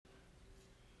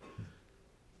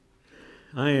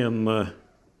I am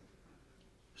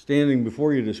standing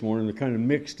before you this morning with kind of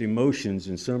mixed emotions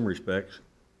in some respects.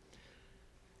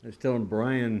 I was telling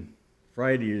Brian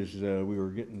Friday as we were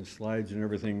getting the slides and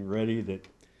everything ready that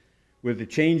with the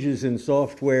changes in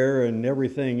software and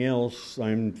everything else,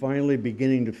 I'm finally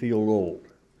beginning to feel old,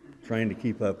 trying to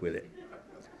keep up with it.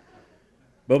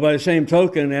 But by the same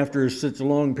token, after such a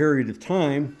long period of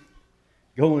time,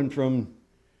 going from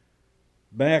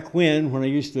back when I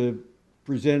used to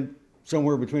present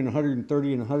somewhere between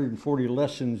 130 and 140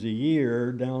 lessons a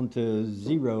year down to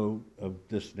 0 of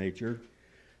this nature,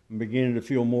 I'm beginning to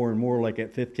feel more and more like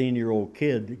that 15-year-old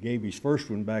kid that gave his first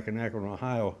one back in Akron,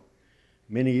 Ohio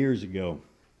many years ago.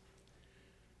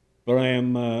 But I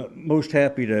am most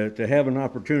happy to have an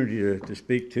opportunity to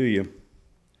speak to you.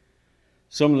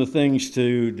 Some of the things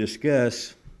to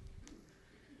discuss,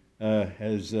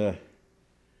 as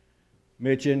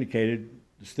Mitch indicated,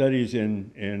 the studies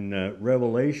in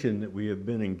Revelation that we have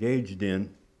been engaged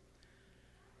in.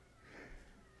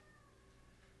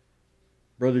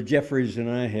 Brother Jeffries and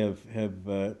I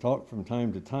have talked from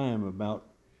time to time about,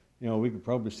 we could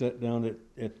probably sit down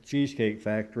at the Cheesecake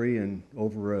Factory and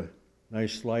over a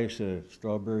nice slice of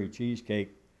strawberry cheesecake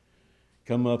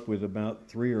come up with about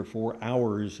 3 or 4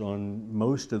 hours on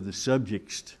most of the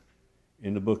subjects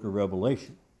in the book of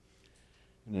Revelation.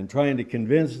 And then trying to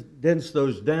condense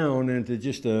those down into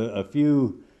just a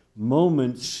few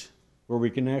moments where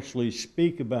we can actually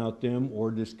speak about them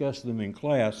or discuss them in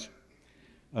class,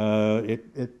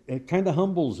 it kind of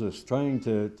humbles us trying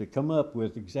to come up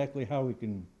with exactly how we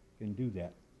can do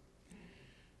that.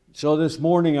 So this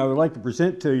morning I would like to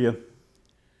present to you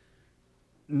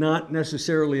not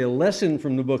necessarily a lesson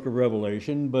from the book of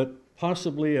Revelation, but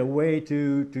possibly a way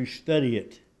to study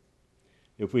it,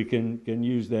 if we can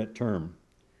use that term.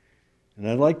 And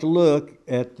I'd like to look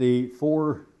at the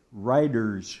 4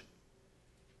 writers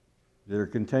that are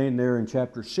contained there in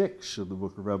chapter 6 of the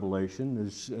book of Revelation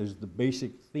as the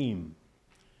basic theme.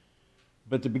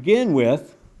 But to begin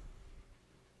with,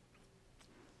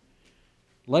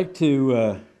 I'd like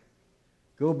to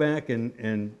go back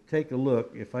and take a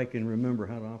look, if I can remember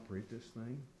how to operate this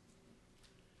thing.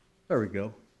 There we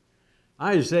go.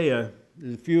 Isaiah,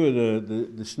 there's a few of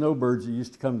the snowbirds that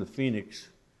used to come to Phoenix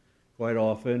quite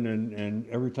often, and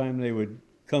every time they would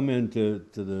come into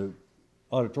the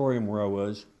auditorium where I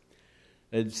was,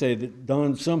 they'd say that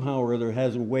Don somehow or other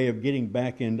has a way of getting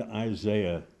back into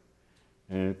Isaiah,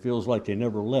 and it feels like they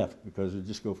never left because they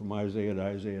just go from Isaiah to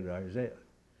Isaiah to Isaiah.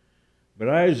 But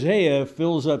Isaiah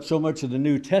fills up so much of the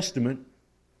New Testament,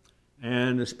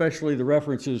 and especially the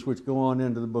references which go on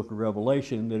into the book of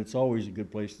Revelation, that it's always a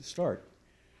good place to start.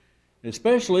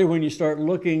 Especially when you start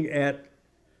looking at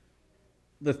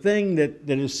the thing that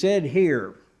is said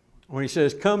here, when he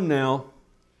says, "Come now,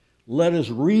 let us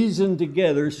reason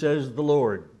together, says the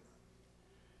Lord."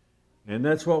 And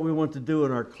that's what we want to do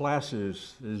in our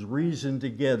classes, is reason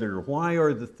together. Why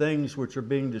are the things which are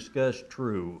being discussed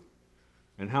true?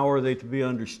 And how are they to be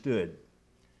understood?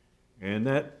 And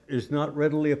that is not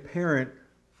readily apparent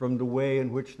from the way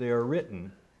in which they are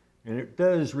written. And it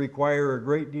does require a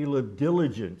great deal of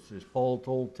diligence, as Paul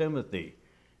told Timothy.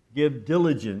 Give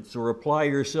diligence or apply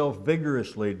yourself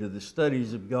vigorously to the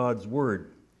studies of God's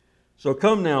Word. So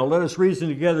come now, let us reason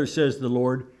together, says the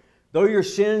Lord. Though your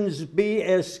sins be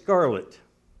as scarlet,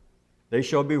 they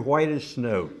shall be white as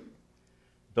snow.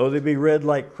 Though they be red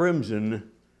like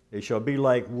crimson, they shall be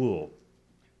like wool.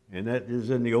 And that is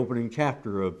in the opening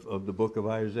chapter of the book of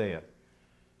Isaiah.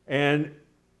 And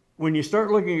when you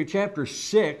start looking at chapter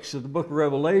 6 of the book of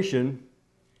Revelation,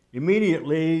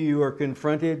 immediately you are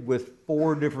confronted with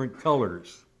 4 different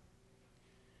colors.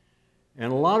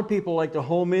 And a lot of people like to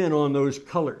home in on those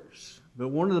colors. But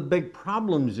one of the big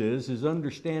problems is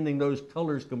understanding those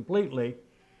colors completely,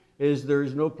 is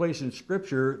there's no place in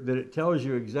Scripture that it tells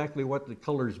you exactly what the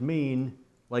colors mean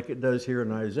like it does here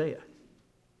in Isaiah.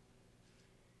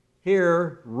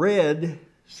 Here, red,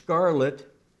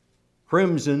 scarlet,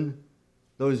 crimson,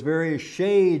 those various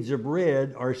shades of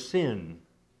red are sin.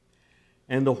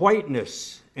 And the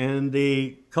whiteness and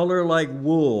the color like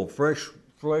wool, fresh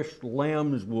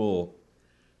lamb's wool.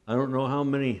 I don't know how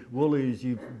many woolies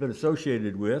you've been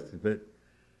associated with, but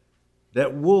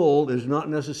that wool is not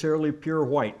necessarily pure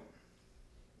white.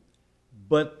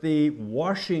 But the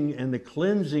washing and the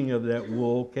cleansing of that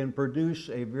wool can produce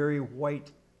a very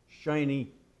white,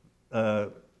 shiny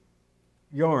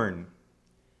yarn.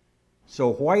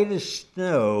 So white as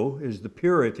snow is the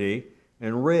purity,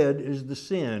 and red is the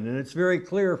sin. And it's very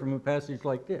clear from a passage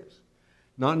like this.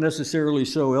 Not necessarily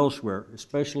so elsewhere,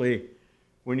 especially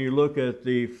when you look at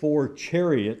the 4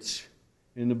 chariots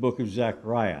in the book of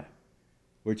Zechariah.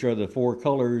 which are the four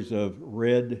colors of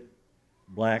red,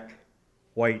 black,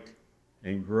 white,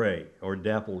 and gray, or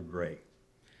dappled gray.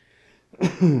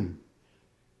 When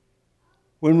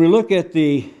we look at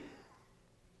the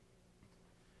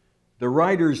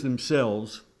writers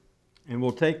themselves, and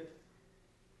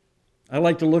I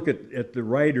like to look at the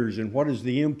writers and what is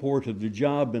the import of the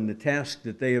job and the task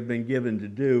that they have been given to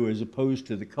do as opposed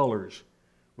to the colors.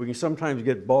 We can sometimes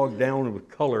get bogged down with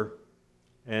color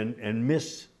and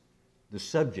miss the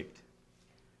subject.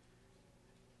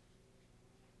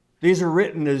 These are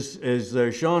written, as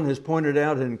Sean has pointed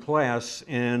out in class,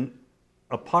 in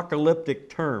apocalyptic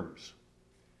terms.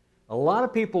 A lot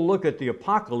of people look at the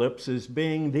apocalypse as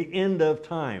being the end of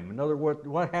time. In other words,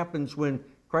 what happens when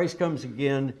Christ comes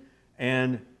again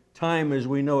and time as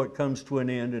we know it comes to an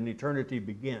end and eternity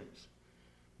begins.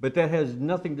 But that has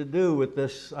nothing to do with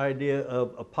this idea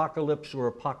of apocalypse or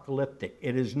apocalyptic.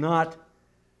 It is not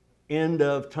end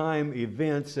of time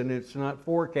events, and it's not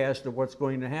forecast of what's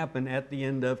going to happen at the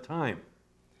end of time.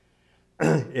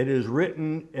 It is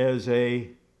written as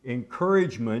an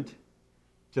encouragement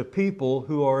to people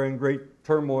who are in great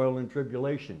turmoil and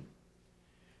tribulation.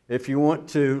 If you want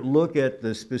to look at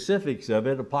the specifics of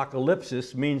it,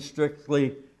 apocalypsis means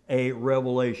strictly a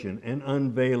revelation, an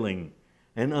unveiling,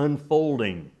 an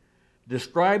unfolding,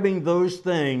 describing those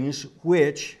things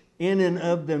which in and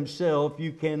of themselves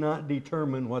you cannot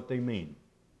determine what they mean.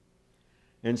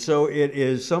 And so it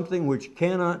is something which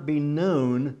cannot be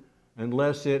known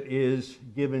unless it is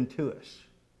given to us.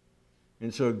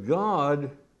 And so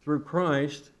God, through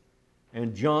Christ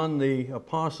and John the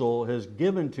Apostle, has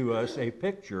given to us a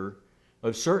picture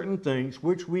of certain things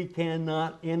which we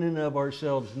cannot in and of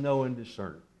ourselves know and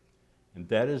discern. And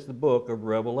that is the book of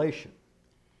Revelation.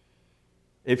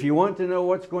 If you want to know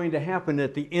what's going to happen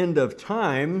at the end of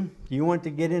time, you want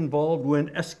to get involved in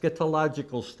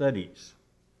eschatological studies.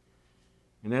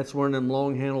 And that's one of them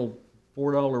long-handled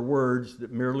 $4 words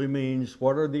that merely means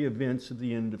what are the events of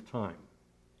the end of time.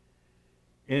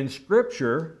 In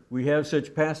Scripture, we have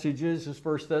such passages as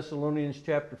 1 Thessalonians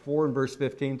chapter 4 and verse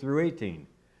 15 through 18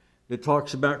 that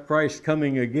talks about Christ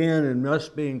coming again and us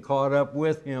being caught up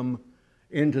with Him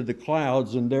into the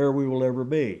clouds, and there we will ever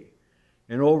be.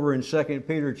 And over in 2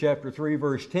 Peter chapter 3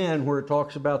 verse 10, where it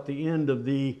talks about the end of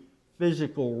the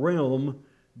physical realm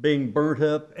being burnt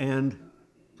up and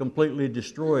completely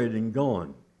destroyed and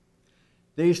gone.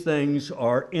 These things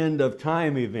are end of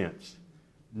time events,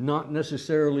 not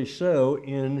necessarily so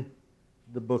in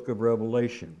the book of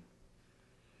Revelation.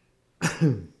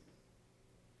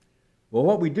 Well,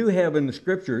 what we do have in the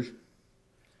Scriptures,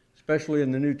 especially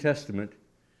in the New Testament,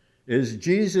 is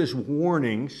Jesus'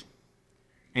 warnings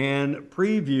and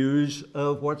previews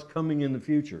of what's coming in the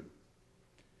future.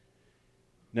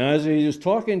 Now, as he was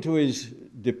talking to his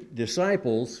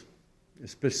disciples,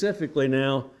 specifically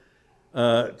now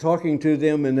talking to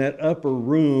them in that upper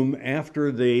room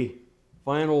after the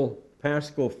final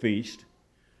Paschal feast,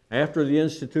 after the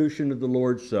institution of the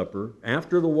Lord's Supper,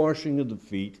 after the washing of the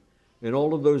feet, and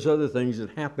all of those other things that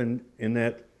happened in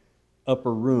that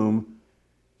upper room,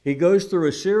 he goes through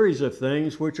a series of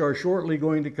things which are shortly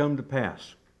going to come to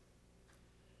pass.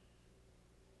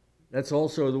 That's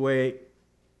also the way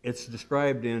it's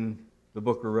described in the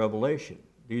book of Revelation.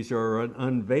 These are an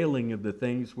unveiling of the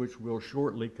things which will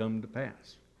shortly come to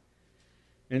pass.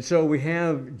 And so we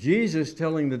have Jesus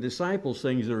telling the disciples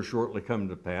things that are shortly come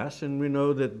to pass, and we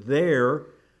know that there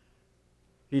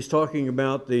he's talking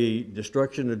about the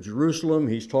destruction of Jerusalem.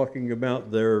 He's talking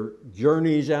about their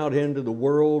journeys out into the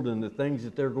world and the things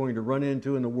that they're going to run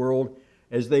into in the world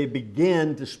as they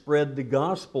begin to spread the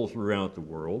gospel throughout the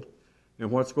world, and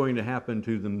what's going to happen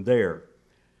to them there.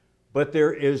 But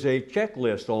there is a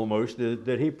checklist almost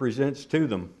that he presents to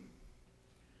them.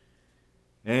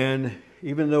 And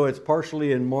even though it's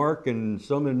partially in Mark and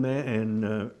some in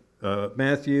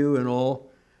Matthew and all,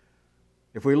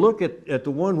 if we look at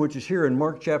the one which is here in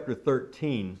Mark chapter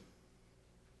 13,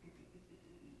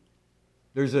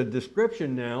 there's a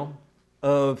description now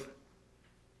of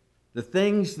the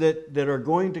things that are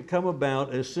going to come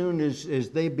about as soon as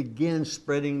they begin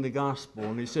spreading the gospel.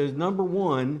 And he says, number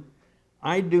one,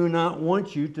 I do not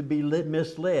want you to be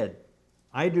misled.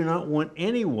 I do not want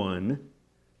anyone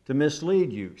to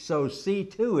mislead you. So see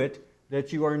to it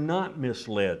that you are not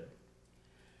misled.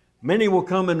 Many will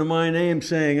come into my name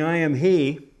saying, I am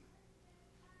He,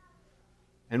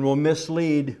 and will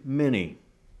mislead many.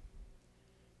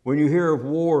 When you hear of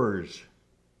wars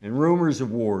and rumors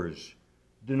of wars,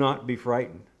 do not be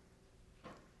frightened.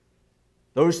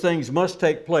 Those things must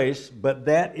take place, but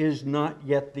that is not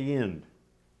yet the end.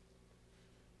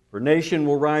 For nation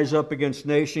will rise up against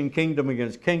nation, kingdom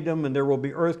against kingdom, and there will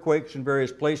be earthquakes in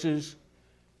various places.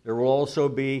 There will also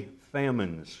be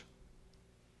famines.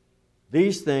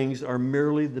 These things are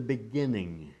merely the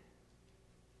beginning,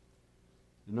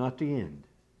 not the end.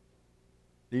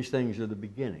 These things are the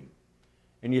beginning.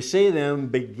 And you see them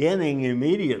beginning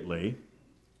immediately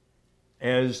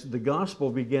as the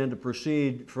gospel began to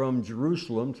proceed from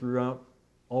Jerusalem throughout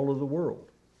all of the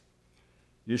world.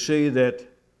 You see that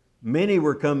many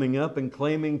were coming up and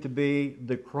claiming to be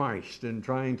the Christ and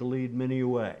trying to lead many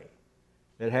away.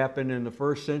 It happened in the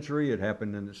first century, it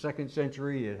happened in the second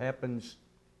century, it happens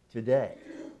today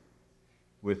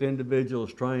with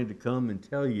individuals trying to come and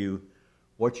tell you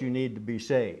what you need to be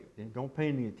saved. And don't pay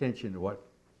any attention to what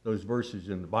those verses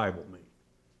in the Bible mean.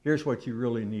 Here's what you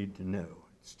really need to know.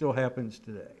 It still happens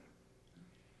today.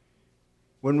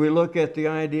 When we look at the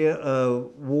idea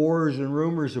of wars and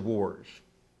rumors of wars,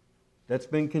 that's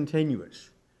been continuous.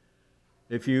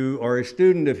 If you are a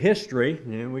student of history,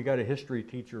 and we got a history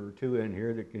teacher or two in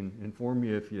here that can inform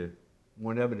you if you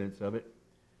want evidence of it,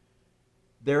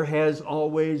 there has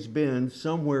always been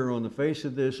somewhere on the face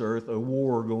of this earth a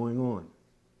war going on.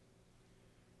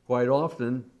 Quite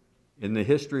often in the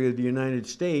history of the United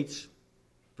States,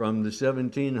 from the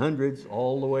 1700s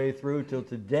all the way through till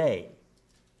today,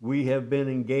 we have been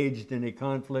engaged in a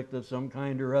conflict of some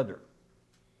kind or other.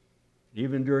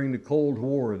 Even during the Cold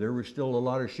War, there was still a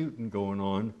lot of shooting going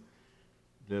on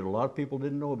that a lot of people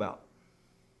didn't know about.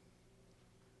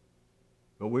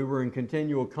 But we were in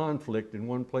continual conflict in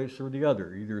one place or the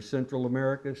other, either Central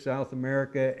America, South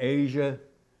America, Asia.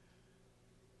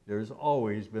 There's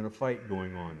always been a fight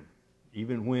going on,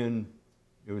 even when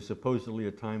it was supposedly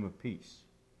a time of peace.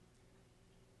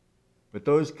 But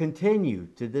those continue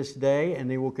to this day, and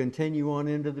they will continue on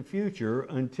into the future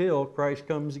until Christ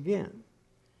comes again.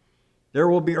 There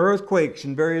will be earthquakes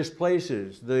in various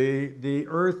places. The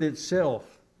earth itself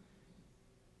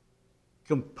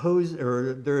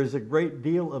there is a great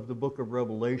deal of the book of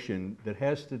Revelation that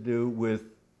has to do with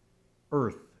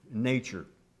earth, nature.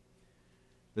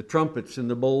 The trumpets and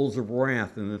the bowls of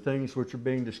wrath and the things which are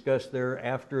being discussed there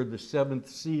after the seventh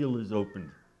seal is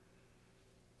opened.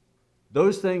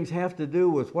 Those things have to do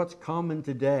with what's common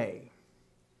today.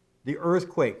 The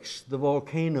earthquakes, the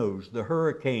volcanoes, the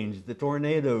hurricanes, the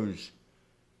tornadoes.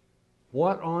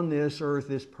 What on this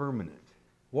earth is permanent?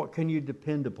 What can you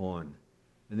depend upon?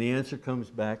 And the answer comes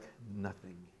back,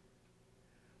 nothing.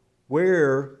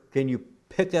 Where can you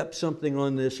pick up something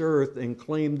on this earth and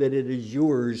claim that it is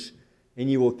yours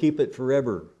and you will keep it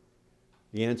forever?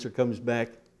 The answer comes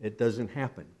back, it doesn't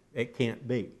happen. It can't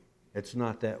be. It's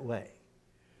not that way.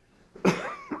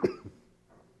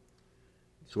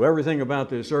 So everything about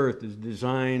this earth is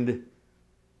designed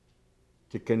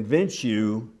to convince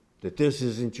you that this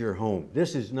isn't your home.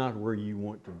 This is not where you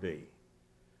want to be.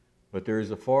 But there is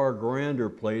a far grander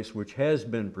place which has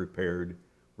been prepared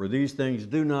where these things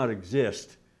do not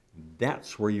exist.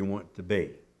 That's where you want to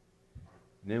be.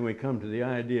 And then we come to the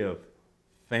idea of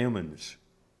famines.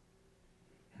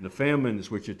 The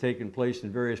famines which have taken place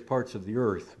in various parts of the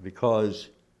earth because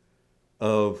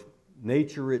of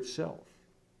nature itself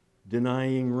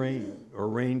denying rain, or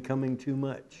rain coming too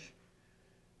much,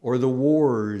 or the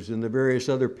wars and the various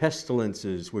other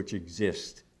pestilences which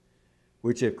exist,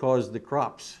 which have caused the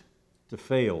crops to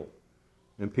fail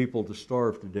and people to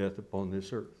starve to death upon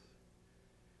this earth.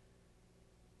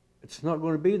 It's not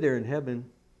going to be there in heaven.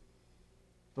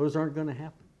 Those aren't going to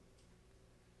happen.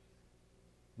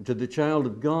 And to the child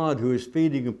of God who is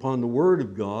feeding upon the Word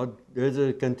of God, there's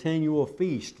a continual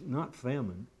feast, not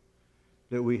famine,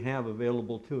 that we have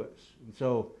available to us. And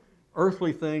so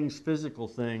earthly things, physical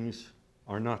things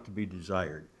are not to be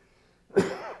desired.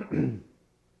 And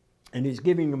he's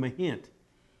giving them a hint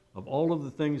of all of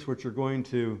the things which are going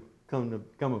to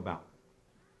come about.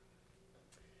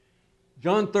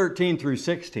 John 13 through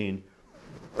 16,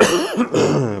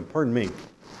 pardon me,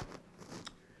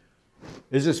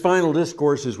 is this final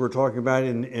discourse as we're talking about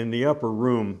in the upper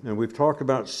room. And we've talked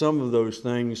about some of those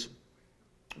things,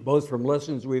 both from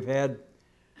lessons we've had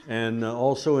and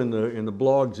also in the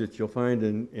blogs that you'll find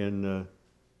in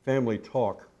Family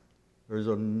Talk. There's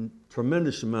a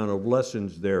tremendous amount of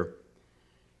lessons there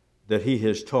that he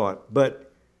has taught.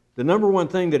 But the number one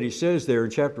thing that he says there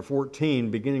in chapter 14,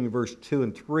 beginning in verse 2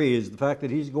 and 3, is the fact that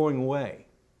he's going away.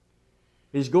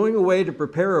 He's going away to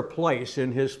prepare a place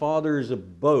in his Father's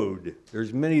abode.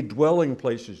 There's many dwelling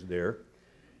places there.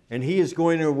 And he is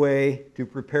going away to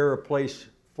prepare a place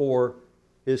for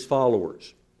his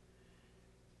followers.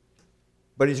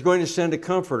 But he's going to send a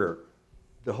comforter,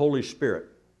 the Holy Spirit.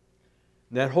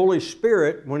 And that Holy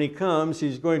Spirit, when he comes,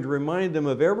 he's going to remind them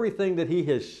of everything that he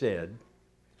has said,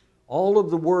 all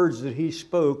of the words that he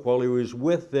spoke while he was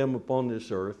with them upon this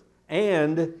earth,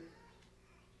 and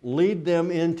lead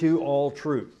them into all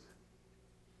truth.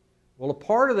 Well, a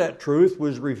part of that truth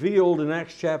was revealed in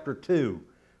Acts chapter 2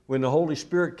 when the Holy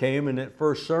Spirit came and that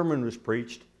first sermon was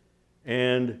preached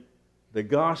and the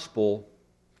gospel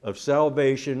of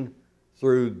salvation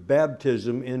through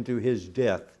baptism into his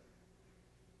death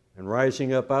and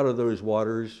rising up out of those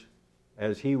waters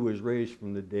as he was raised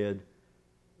from the dead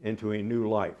into a new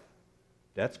life.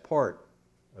 That's part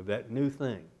of that new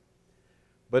thing.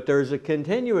 But there's a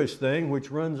continuous thing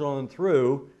which runs on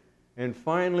through, and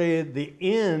finally the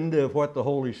end of what the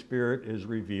Holy Spirit is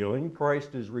revealing,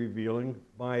 Christ is revealing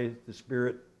by the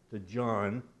Spirit to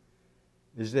John,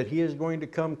 is that he is going to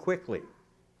come quickly.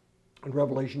 In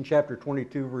Revelation chapter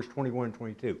 22, verse 21 and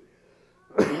 22.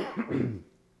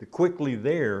 The quickly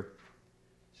there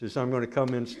says, I'm going to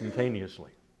come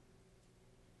instantaneously.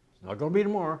 It's not going to be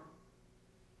tomorrow.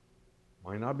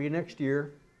 Might not be next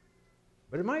year,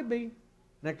 but it might be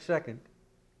next second.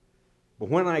 But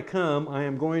when I come, I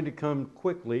am going to come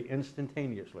quickly,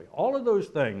 instantaneously. All of those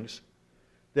things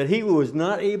that he was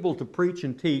not able to preach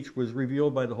and teach was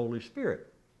revealed by the Holy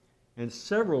Spirit. And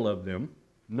several of them,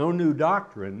 no new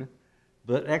doctrine,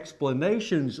 but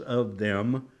explanations of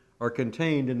them are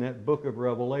contained in that book of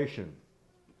Revelation.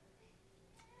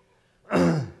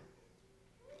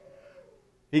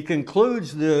 He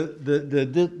concludes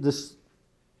this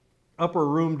upper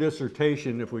room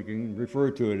dissertation, if we can refer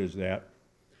to it as that,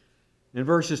 in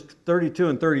verses 32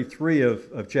 and 33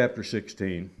 of chapter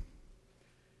 16.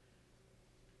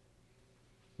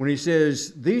 When he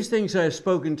says, these things I have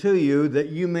spoken to you that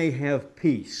you may have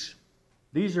peace.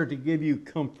 These are to give you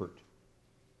comfort.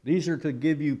 These are to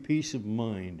give you peace of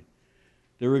mind.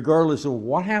 That regardless of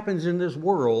what happens in this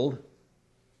world,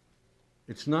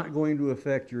 it's not going to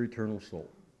affect your eternal soul.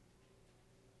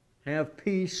 Have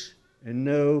peace and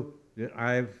know that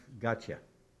I've got you.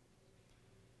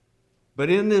 But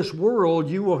in this world,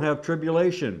 you will have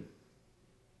tribulation.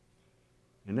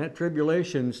 And that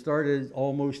tribulation started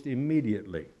almost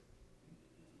immediately.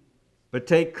 But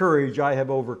take courage, I have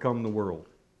overcome the world.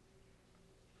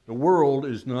 The world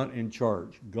is not in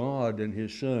charge. God and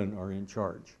his Son are in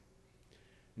charge.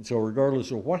 And so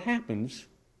regardless of what happens,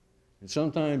 and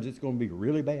sometimes it's going to be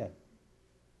really bad,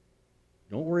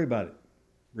 don't worry about it.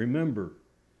 Remember,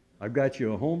 I've got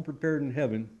you a home prepared in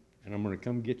heaven, and I'm going to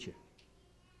come get you.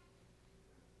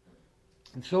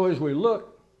 And so as we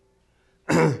look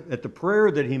at the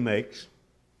prayer that he makes,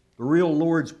 the real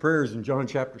Lord's Prayer is in John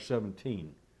chapter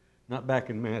 17, not back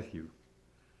in Matthew.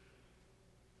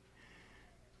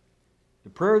 The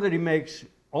prayer that he makes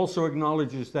also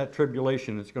acknowledges that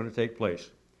tribulation that's going to take place.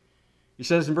 He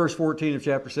says in verse 14 of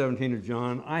chapter 17 of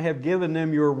John, I have given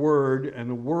them your word, and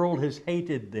the world has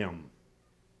hated them,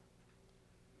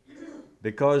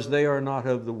 because they are not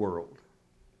of the world,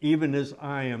 even as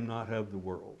I am not of the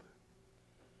world.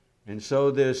 And so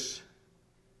this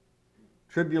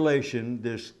tribulation,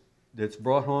 that's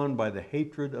brought on by the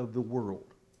hatred of the world.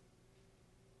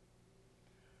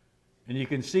 And you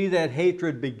can see that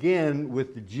hatred begin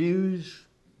with the Jews,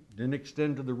 then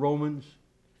extend to the Romans,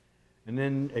 and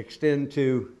then extend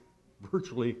to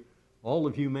virtually all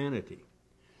of humanity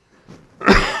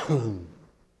that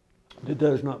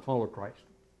does not follow Christ.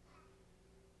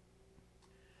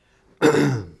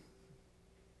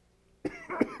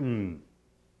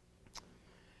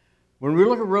 When we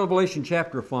look at Revelation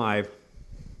chapter 5,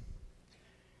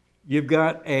 you've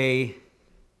got a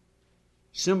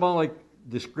symbolic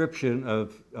description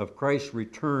of Christ's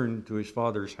return to his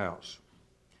Father's house.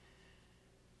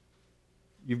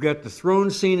 You've got the throne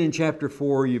scene in chapter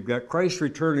 4. You've got Christ's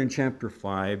return in chapter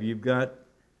 5. You've got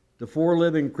the four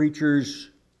living creatures,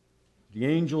 the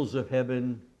angels of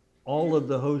heaven, all of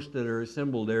the hosts that are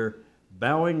assembled there,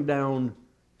 bowing down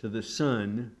to the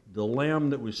Son, the Lamb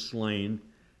that was slain,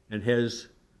 and has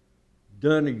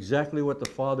done exactly what the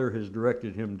Father has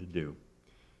directed him to do.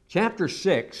 Chapter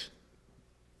 6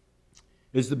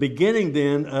 is the beginning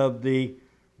then of the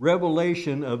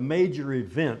revelation of major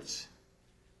events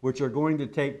which are going to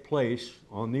take place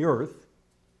on the earth,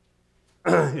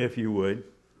 if you would,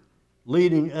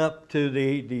 leading up to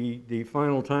the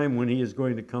final time when he is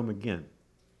going to come again.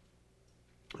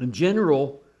 In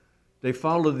general, they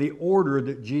follow the order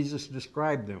that Jesus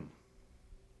described them.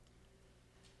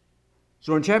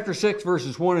 So in chapter 6,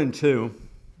 verses 1 and 2,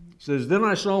 it says, Then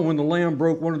I saw when the Lamb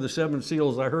broke one of the seven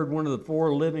seals, I heard one of the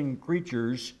four living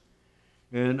creatures,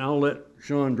 and I'll let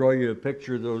Sean draw you a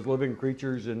picture of those living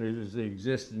creatures, and it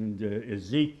exists in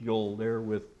Ezekiel there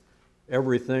with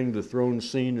everything, the throne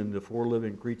scene and the four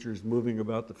living creatures moving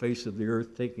about the face of the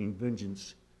earth, taking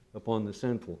vengeance upon the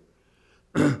sinful.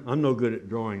 I'm no good at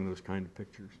drawing those kind of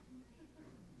pictures.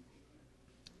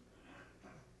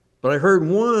 But I heard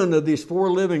one of these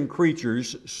four living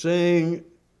creatures saying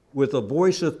with a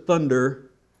voice of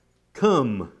thunder,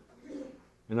 "Come."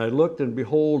 And I looked, and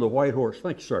behold, a white horse.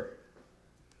 Thank you, sir.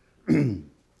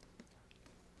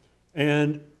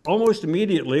 And almost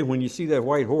immediately, when you see that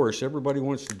white horse, everybody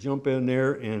wants to jump in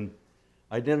there and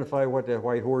identify what that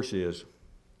white horse is.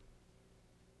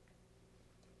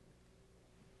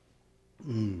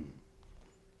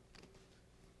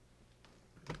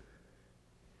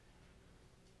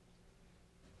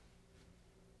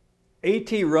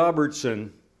 A.T.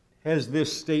 Robertson has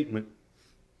this statement,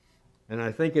 and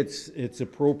I think it's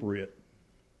appropriate.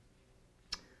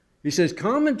 He says,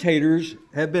 commentators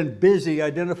have been busy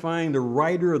identifying the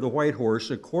rider of the white horse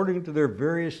according to their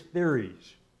various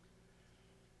theories.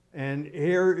 And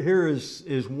here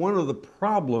is one of the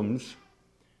problems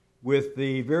with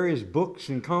the various books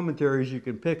and commentaries you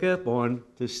can pick up on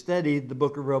to study the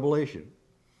book of Revelation.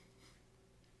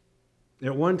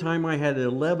 At one time I had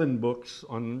 11 books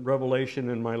on Revelation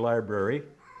in my library.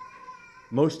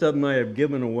 Most of them I have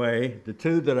given away. The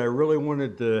two that I really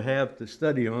wanted to have to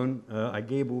study on, I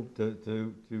gave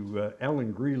to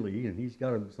Alan Greeley, and he's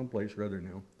got them someplace or other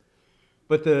now.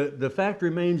 But the fact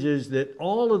remains is that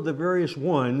all of the various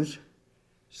ones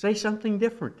say something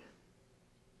different.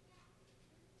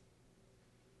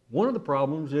 One of the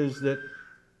problems is that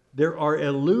there are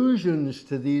allusions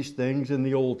to these things in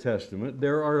the Old Testament.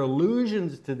 There are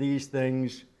allusions to these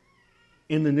things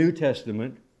in the New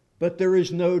Testament, but there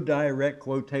is no direct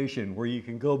quotation where you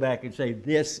can go back and say,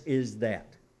 this is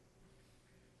that.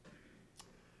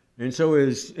 And so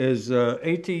as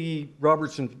A.T.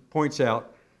 Robertson points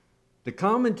out, the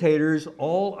commentators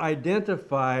all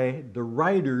identify the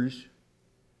writers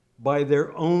by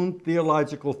their own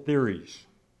theological theories.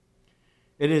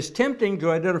 It is tempting to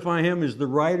identify him as the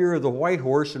rider of the white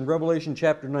horse in Revelation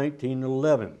chapter 19 and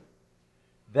 11.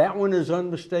 That one is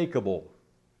unmistakable.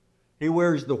 He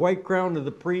wears the white crown of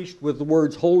the priest with the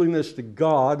words holiness to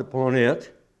God upon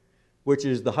it, which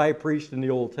is the high priest in the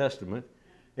Old Testament.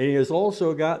 And he has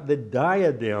also got the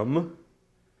diadem,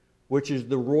 which is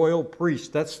the royal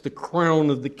priest. That's the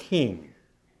crown of the king.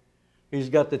 He's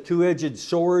got the two-edged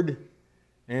sword,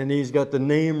 and he's got the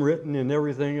name written and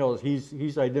everything else.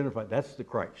 He's identified. That's the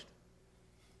Christ.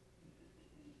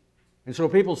 And so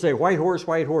people say, white horse,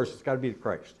 it's got to be the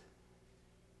Christ.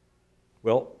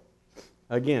 Well,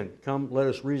 again, come, let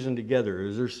us reason together.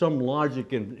 Is there some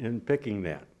logic in picking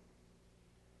that?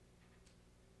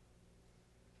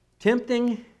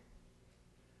 Tempting,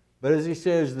 but as he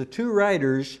says, the two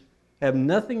riders have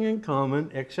nothing in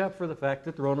common except for the fact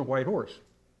that they're on a white horse.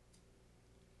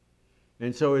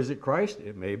 And so is it Christ?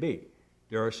 It may be.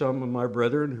 There are some of my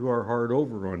brethren who are hard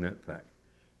over on that fact.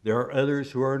 There are others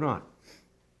who are not.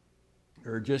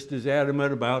 They're just as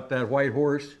adamant about that white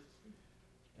horse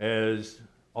as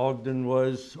Art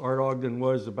Ogden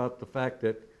was about the fact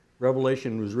that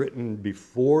Revelation was written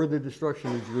before the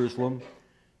destruction of Jerusalem,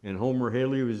 and Homer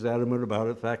Haley was adamant about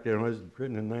it, the fact that it was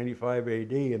written in 95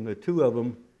 AD, and the two of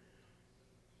them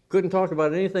couldn't talk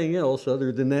about anything else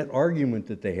other than that argument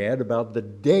that they had about the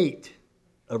date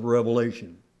of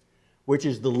Revelation, which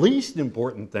is the least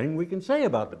important thing we can say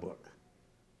about the book.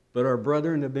 But our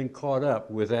brethren have been caught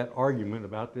up with that argument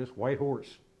about this white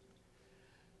horse.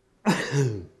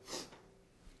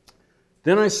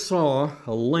 Then I saw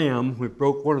a lamb which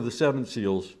broke one of the seven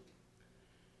seals,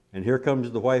 and here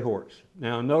comes the white horse.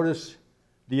 Now notice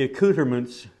the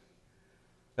accoutrements.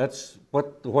 That's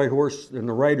what the white horse and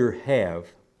the rider have,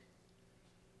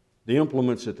 the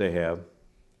implements that they have.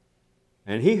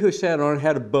 And he who sat on it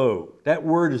had a bow. That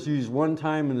word is used one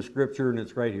time in the scripture, and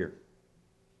it's right here.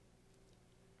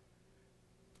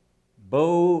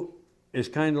 Bow is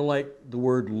kind of like the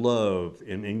word love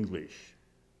in English.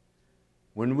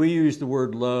 When we use the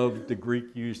word love, the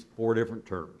Greek used 4 different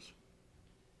terms.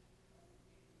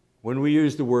 When we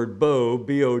use the word bow,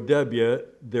 B-O-W,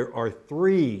 there are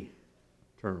 3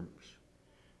 terms.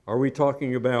 Are we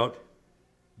talking about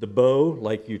the bow,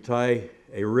 like you tie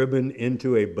a ribbon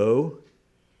into a bow?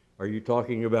 Are you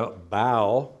talking about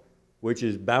bow, which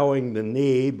is bowing the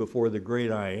knee before the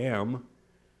great I am?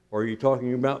 Or are you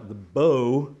talking about the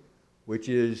bow, which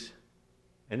is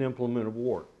an implement of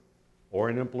war, or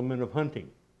an implement of hunting,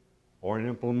 or an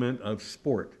implement of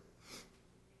sport?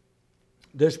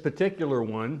 This particular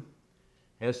one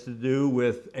has to do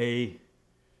with a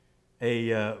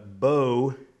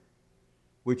bow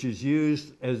which is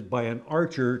used by an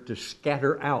archer to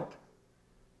scatter out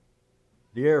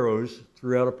the arrows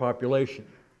throughout a population.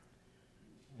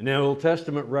 And now Old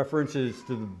Testament references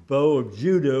to the bow of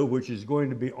Judah, which is going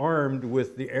to be armed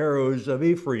with the arrows of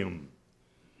Ephraim.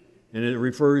 And it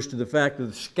refers to the fact of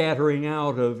the scattering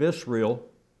out of Israel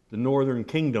the northern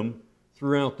kingdom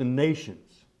throughout the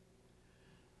nations.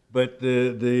 But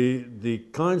the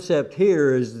concept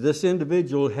here is this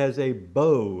individual has a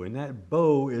bow, and that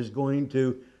bow is going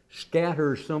to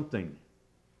scatter something.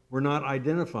 We're not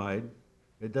identified.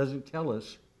 It doesn't tell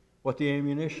us what the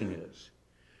ammunition is.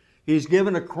 He's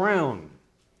given a crown,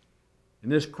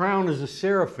 and this crown is a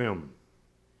seraphim.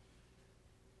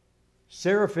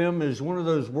 Seraphim is one of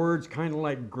those words kind of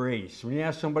like grace. When you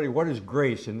ask somebody, what is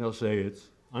grace? And they'll say it's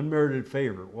unmerited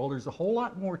favor. Well, there's a whole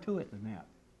lot more to it than that.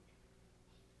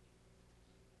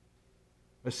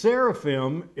 A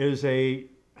seraphim is a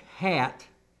hat,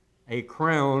 a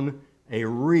crown, a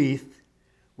wreath,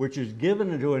 which is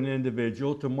given to an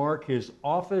individual to mark his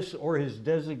office or his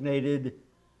designated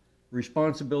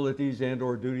responsibilities and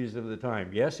or duties of the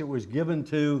time. Yes, it was given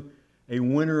to a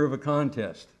winner of a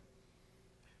contest,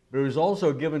 but it was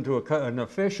also given to an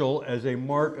official as a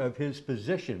mark of his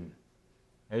position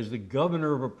as the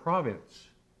governor of a province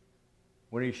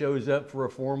when he shows up for a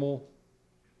formal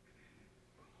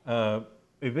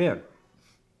event.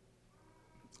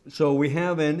 So we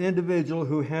have an individual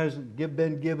who has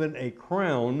been given a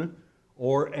crown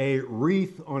or a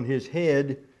wreath on his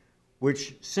head,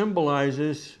 which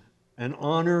symbolizes an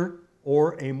honor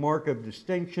or a mark of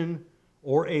distinction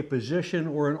or a position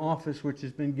or an office which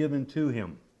has been given to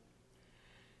him.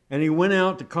 And he went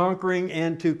out to conquering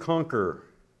and to conquer,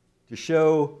 to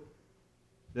show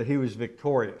that he was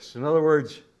victorious. In other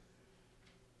words,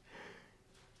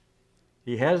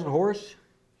 he has a horse,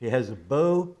 he has a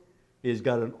bow, he's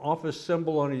got an office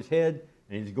symbol on his head,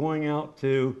 and he's going out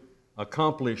to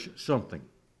accomplish something.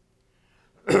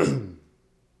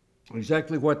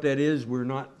 Exactly what that is, we're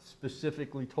not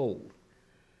specifically told.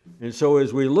 And so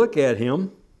as we look at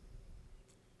him,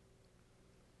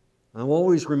 I'm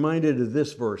always reminded of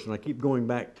this verse, and I keep going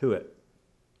back to it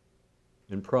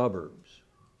in Proverbs.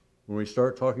 When we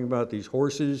start talking about these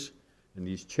horses and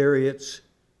these chariots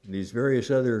and these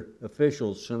various other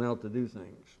officials sent out to do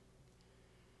things.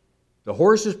 The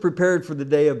horse is prepared for the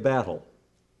day of battle.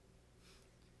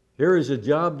 Here is a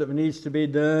job that needs to be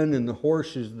done, and the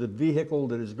horse is the vehicle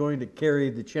that is going to carry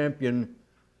the champion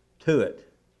to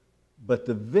it. But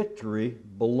the victory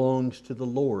belongs to the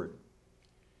Lord.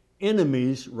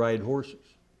 Enemies ride horses.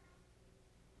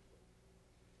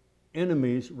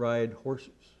 Enemies ride horses.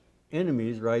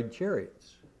 Enemies ride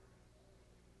chariots.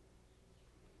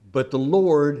 But the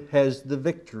Lord has the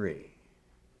victory.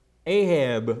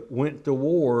 Ahab went to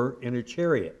war in a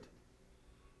chariot,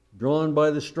 drawn by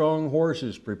the strong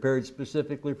horses prepared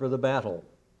specifically for the battle.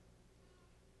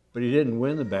 But he didn't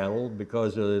win the battle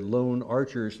because a lone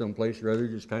archer someplace or other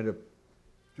just kind of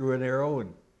threw an arrow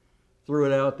and threw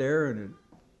it out there, and it,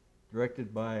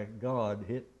 directed by God,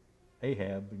 hit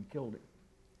Ahab and killed him.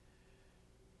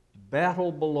 The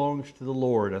battle belongs to the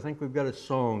Lord. I think we've got a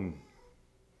song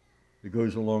that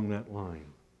goes along that line.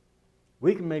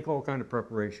 We can make all kinds of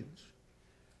preparations,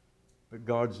 but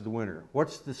God's the winner.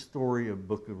 What's the story of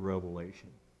Book of Revelation?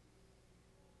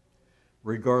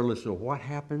 Regardless of what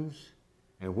happens,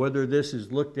 and whether this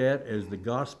is looked at as the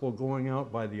gospel going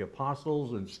out by the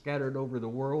apostles and scattered over the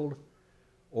world,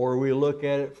 or we look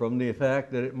at it from the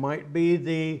fact that it might be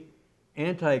the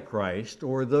Antichrist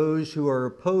or those who are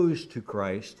opposed to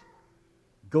Christ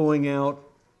going out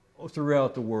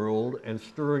throughout the world and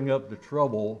stirring up the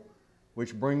trouble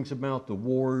which brings about the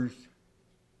wars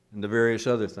and the various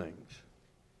other things.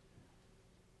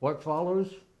 What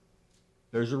follows?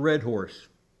 There's a red horse.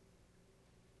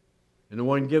 And the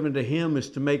one given to him is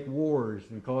to make wars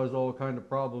and cause all kinds of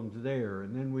problems there.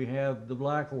 And then we have the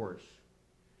black horse.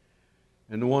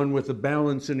 And the one with the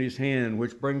balance in his hand,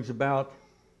 which brings about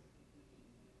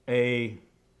a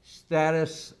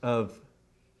status of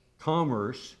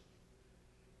commerce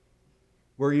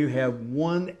where you have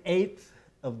 1/8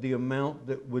 of the amount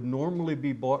that would normally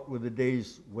be bought with a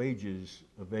day's wages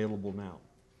available now.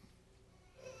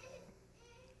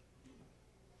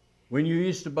 When you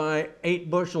used to buy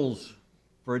 8 bushels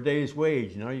for a day's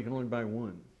wage, now you can only buy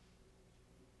 1.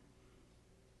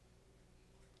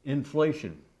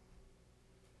 Inflation.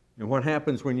 And what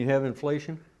happens when you have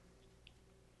inflation?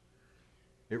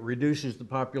 It reduces the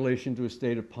population to a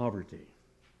state of poverty.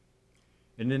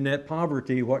 And in that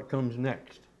poverty, what comes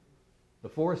next? The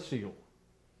 4th seal.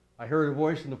 I heard a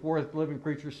voice in the 4th living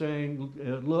creature saying,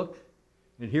 look,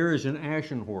 and here is an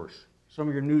ashen horse. Some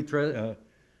of your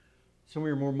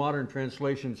more modern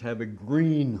translations have a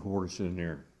green horse in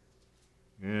there.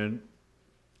 And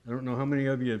I don't know how many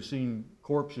of you have seen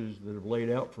corpses that have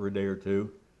laid out for a day or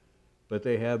two, but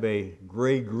they have a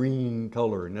gray-green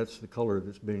color, and that's the color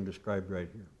that's being described right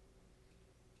here.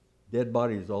 Dead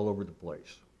bodies all over the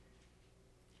place.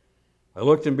 I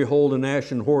looked, and behold, an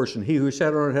ashen horse, and he who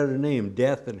sat on it had a name.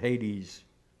 Death and Hades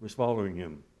was following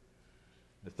him.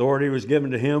 Authority was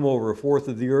given to him over a fourth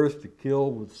of the earth to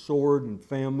kill with sword and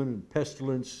famine and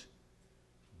pestilence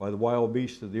by the wild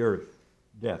beasts of the earth,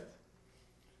 death.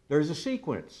 There's a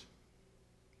sequence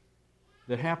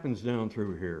that happens down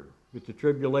through here with the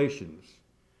tribulations,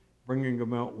 bringing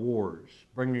about wars,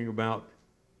 bringing about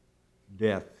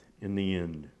death in the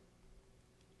end.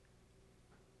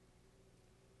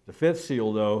 The fifth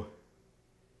seal, though,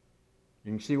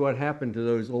 you can see what happened to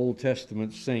those Old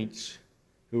Testament saints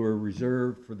who were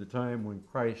reserved for the time when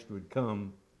Christ would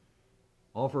come,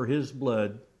 offer his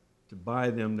blood to buy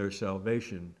them their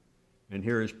salvation, and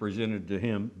here is presented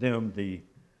to them the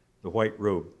white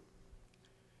robe.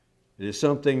 It is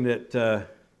something that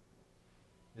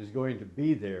is going to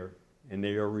be there, and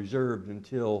they are reserved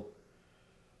until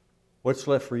what's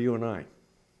left for you and I.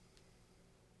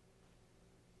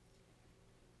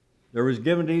 There was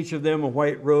given to each of them a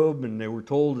white robe, and they were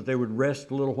told that they would rest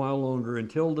a little while longer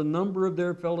until the number of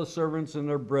their fellow servants and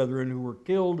their brethren who were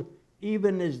killed,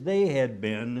 even as they had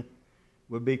been,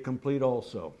 would be complete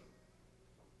also.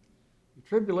 The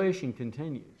tribulation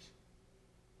continues.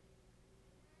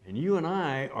 And you and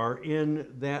I are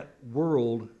in that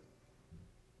world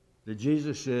that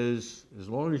Jesus says, as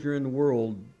long as you're in the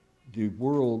world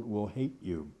will hate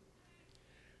you.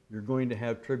 You're going to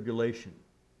have tribulation.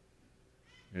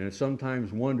 And I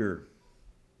sometimes wonder,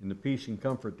 in the peace and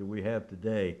comfort that we have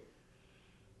today,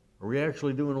 are we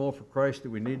actually doing all for Christ that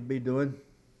we need to be doing?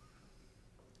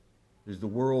 Is the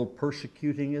world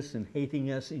persecuting us and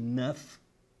hating us enough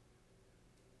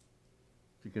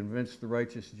to convince the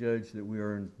righteous judge that we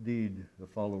are indeed a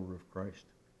follower of Christ?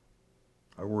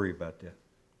 I worry about that.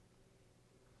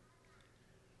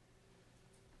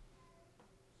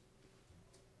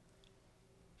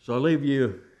 So I leave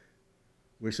you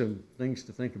with some things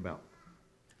to think about.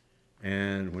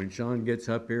 And when Sean gets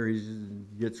up here, he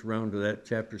gets around to that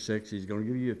chapter 6, he's going to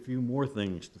give you a few more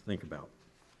things to think about.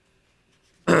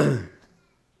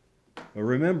 But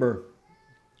remember,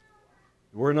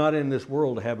 we're not in this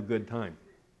world to have a good time.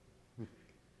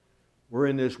 We're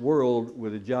in this world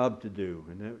with a job to do,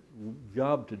 and that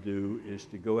job to do is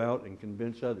to go out and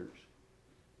convince others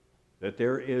that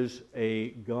there is a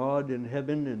God in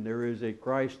heaven and there is a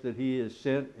Christ that he has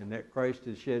sent, and that Christ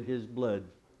has shed his blood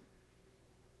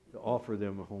to offer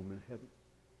them a home in heaven.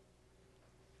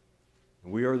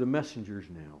 And we are the messengers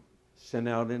now, sent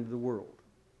out into the world.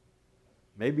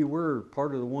 Maybe we're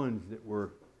part of the ones that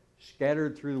were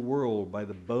scattered through the world by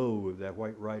the bow of that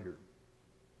white rider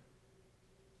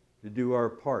to do our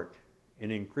part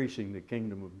in increasing the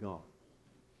kingdom of God.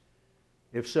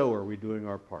 If so, are we doing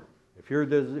our part? If you're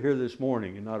here this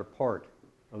morning and not a part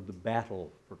of the battle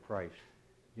for Christ,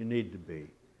 you need to be.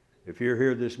 If you're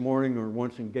here this morning or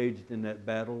once engaged in that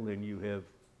battle and you have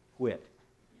quit,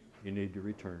 you need to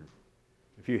return.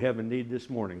 If you have a need this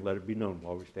morning, let it be known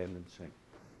while we stand and sing.